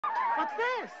What's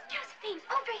this? Josephine,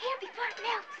 over here before it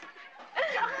melts.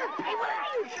 Hey, where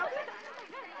are you, Sugar?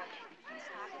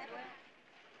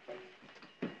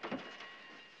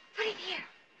 Put it here.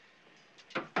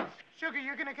 Sugar,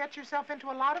 you're going to get yourself into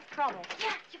a lot of trouble.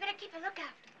 Yeah, you better keep a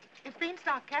lookout. If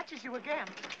Beanstalk catches you again.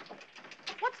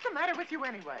 What's the matter with you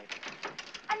anyway?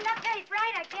 I'm not very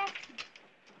bright, I guess.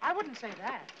 I wouldn't say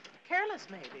that. Careless,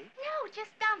 maybe. No, just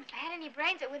dumb. If I had any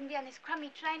brains, I wouldn't be on this crummy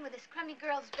train with this crummy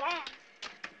girl's band.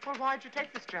 Well, why'd you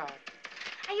take this job?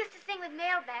 I used to sing with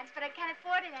male bands, but I can't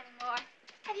afford it anymore.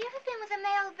 Have you ever been with a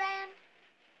male band?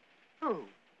 Who?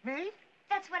 Me?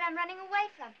 That's what I'm running away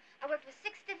from. I worked with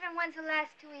 6 different ones the last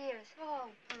 2 years.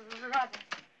 Oh, brother.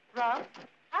 Rob?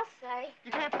 I'll say. You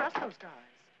can't trust those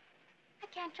guys. I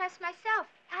can't trust myself.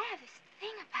 I have this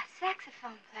thing about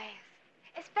saxophone players,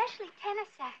 especially tenor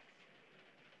sax.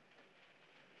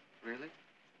 Really?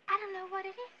 I don't know what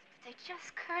it is, but they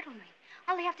just curdle me.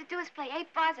 All they have to do is play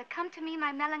 8 bars of Come to Me,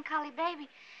 My Melancholy Baby,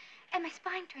 and my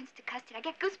spine turns to custard. I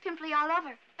get goose pimply all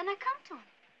over, and I come to them.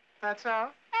 That's all?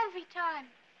 Every time.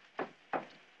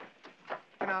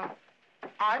 You know,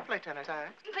 I play tenor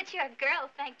sax. But you're a girl,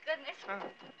 thank goodness. Oh,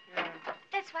 yeah.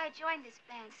 That's why I joined this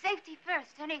band. Safety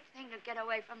first, anything to get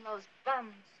away from those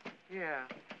bums. Yeah.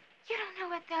 You don't know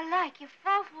what they're like. You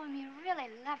fall for them, you really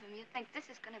love them. You think this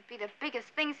is going to be the biggest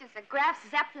thing since the Graf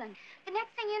Zeppelin. The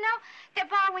next thing you know, they're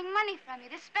borrowing money from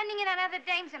you. They're spending it on other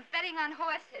dames and betting on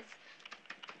horses.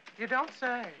 You don't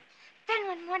say. Then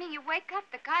one morning you wake up,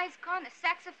 the guy's gone, the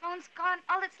saxophone's gone.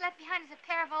 All that's left behind is a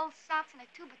pair of old socks and a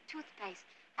tube of toothpaste,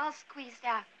 all squeezed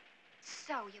out.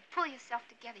 So you pull yourself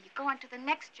together. You go on to the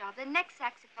next job, the next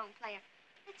saxophone player.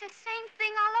 It's the same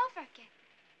thing all over again.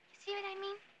 You see what I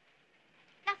mean?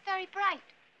 Not very bright.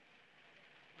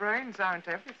 Brains aren't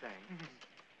everything.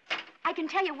 I can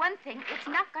tell you one thing. It's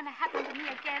not going to happen to me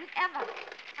again, ever.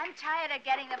 I'm tired of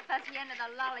getting the fuzzy end of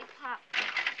the lollipop.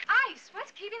 Ice!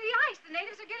 What's keeping the ice? The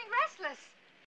natives are getting restless.